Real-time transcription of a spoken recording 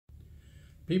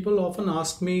People often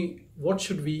ask me, what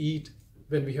should we eat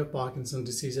when we have Parkinson's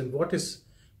disease, and what is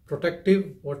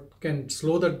protective, what can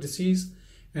slow the disease,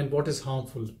 and what is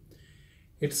harmful?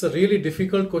 It's a really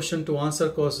difficult question to answer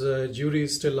because the jury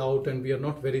is still out and we are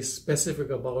not very specific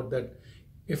about that.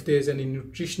 If there is any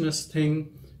nutritionist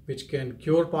thing which can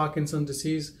cure Parkinson's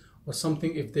disease or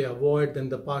something, if they avoid, then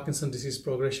the Parkinson's disease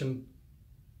progression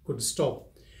could stop.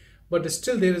 But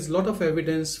still there is a lot of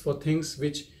evidence for things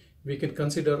which we can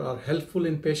consider are helpful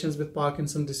in patients with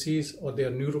Parkinson's disease, or they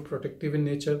are neuroprotective in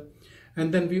nature.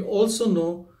 And then we also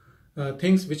know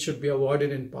things which should be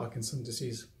avoided in Parkinson's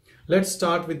disease. Let's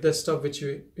start with the stuff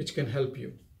which can help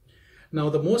you.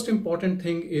 Now, the most important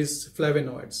thing is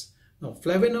flavonoids. Now,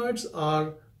 flavonoids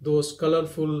are those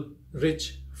colorful,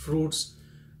 rich fruits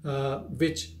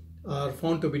which are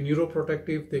found to be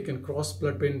neuroprotective. They can cross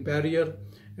blood-brain barrier,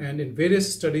 and in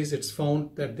various studies it's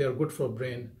found that they are good for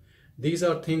brain. These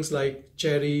are things like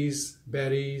cherries,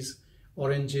 berries,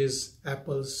 oranges,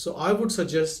 apples. So I would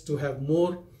suggest to have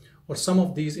more or some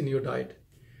of these in your diet.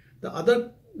 The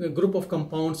other group of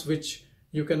compounds which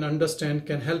you can understand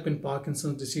can help in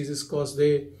Parkinson's disease is because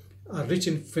they are rich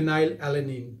in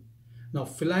phenylalanine. Now,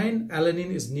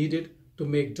 phenylalanine is needed to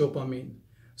make dopamine.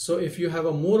 So if you have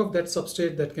a more of that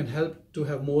substrate, that can help to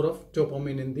have more of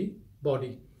dopamine in the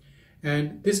body.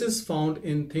 And this is found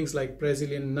in things like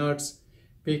Brazilian nuts,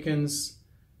 pecans,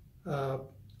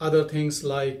 other things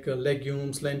like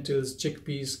legumes, lentils,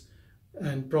 chickpeas,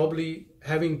 and probably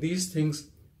having these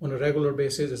things on a regular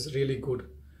basis is really good.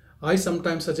 I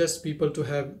sometimes suggest people to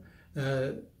have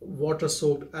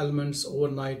water-soaked almonds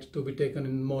overnight to be taken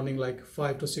in the morning, like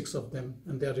 5 to 6 of them,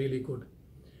 and they are really good.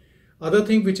 Other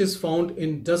thing which is found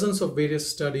in dozens of various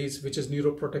studies, which is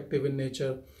neuroprotective in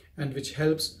nature and which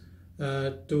helps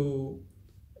to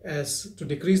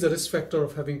decrease the risk factor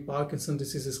of having Parkinson's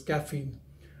disease, is caffeine.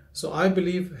 So I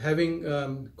believe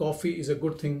having coffee is a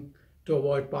good thing to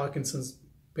avoid Parkinson's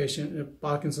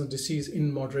disease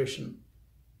in moderation.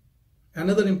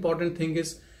 Another important thing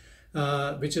is,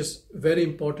 which is very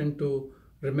important to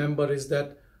remember, is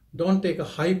that don't take a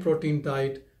high protein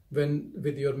diet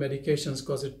with your medications,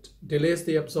 because it delays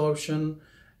the absorption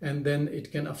and then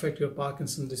it can affect your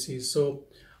Parkinson's disease. So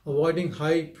avoiding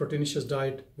high proteinaceous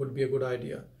diet would be a good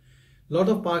idea. A lot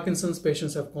of Parkinson's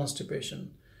patients have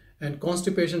constipation, and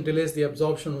constipation delays the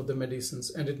absorption of the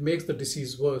medicines and it makes the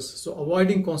disease worse. So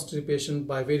avoiding constipation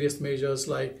by various measures,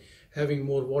 like having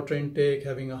more water intake,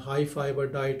 having a high fiber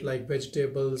diet like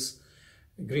vegetables,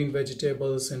 green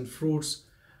vegetables and fruits,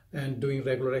 and doing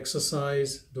regular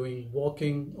exercise, doing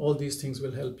walking, all these things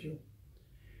will help you.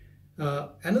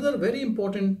 Another very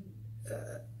important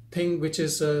thing which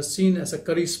is seen as a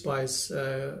curry spice,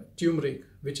 turmeric,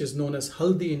 which is known as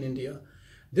haldi in India.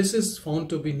 This is found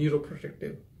to be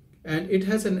neuroprotective, and it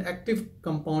has an active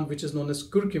compound which is known as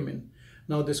curcumin.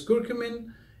 Now, this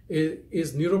curcumin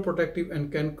is neuroprotective and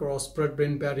can cross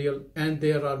blood-brain barrier, and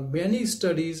there are many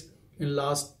studies in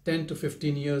last 10 to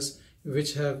 15 years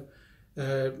which have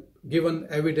given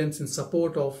evidence in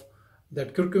support of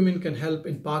that curcumin can help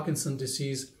in Parkinson's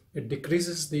disease. It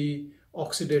decreases the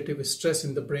oxidative stress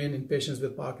in the brain in patients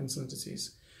with Parkinson's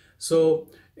disease. So,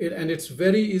 it's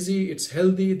very easy, it's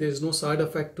healthy, there's no side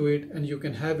effect to it, and you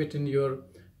can have it in your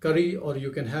curry, or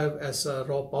you can have as a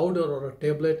raw powder or a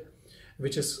tablet,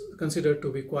 which is considered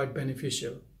to be quite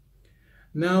beneficial.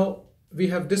 Now, we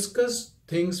have discussed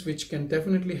things which can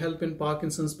definitely help in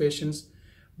Parkinson's patients,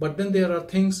 but then there are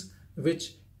things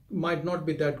which might not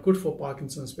be that good for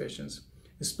Parkinson's patients.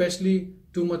 Especially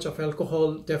too much of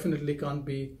alcohol definitely can't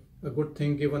be a good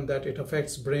thing, given that it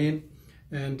affects brain,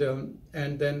 and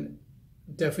then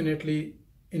definitely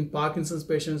in Parkinson's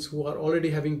patients who are already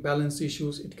having balance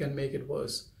issues, it can make it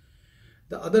worse.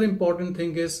 The other important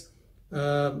thing is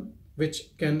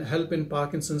which can help in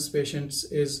Parkinson's patients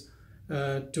is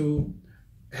to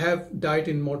have diet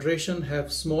in moderation,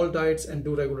 have small diets and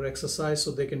do regular exercise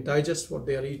so they can digest what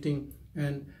they are eating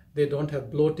and they don't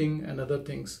have bloating and other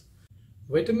things.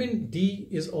 Vitamin D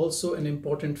is also an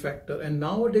important factor, and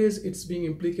nowadays it's being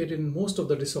implicated in most of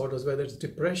the disorders, whether it's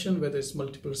depression, whether it's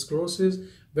multiple sclerosis,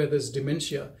 whether it's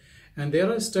dementia. And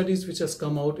there are studies which has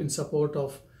come out in support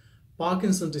of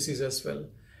Parkinson's disease as well.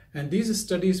 And these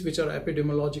studies, which are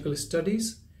epidemiological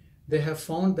studies, they have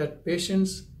found that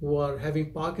patients who are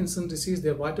having Parkinson's disease,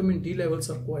 their vitamin D levels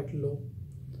are quite low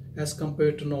as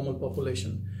compared to normal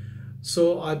population.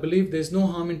 So I believe there's no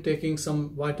harm in taking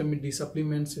some vitamin D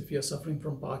supplements if you're suffering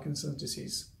from Parkinson's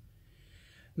disease.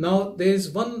 Now, there is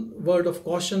one word of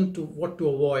caution to what to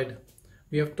avoid.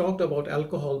 We have talked about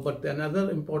alcohol, but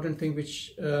another important thing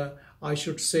which I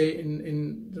should say,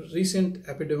 in the recent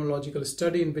epidemiological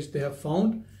study in which they have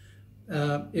found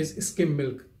is skim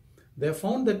milk. They have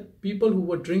found that people who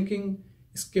were drinking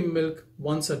skim milk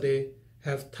once a day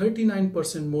have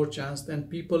 39% more chance than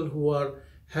people who are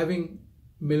having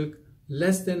milk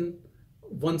less than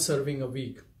one serving a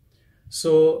week.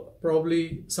 So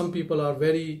probably some people are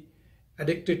very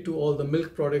addicted to all the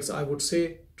milk products. I would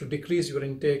say to decrease your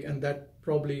intake, and that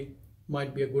probably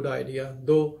might be a good idea,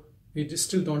 though we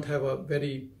still don't have a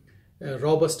very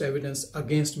robust evidence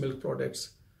against milk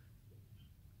products.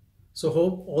 So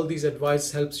hope all these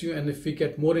advice helps you, and if we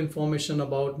get more information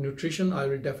about nutrition, I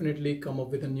will definitely come up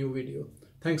with a new video.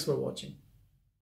 Thanks for watching.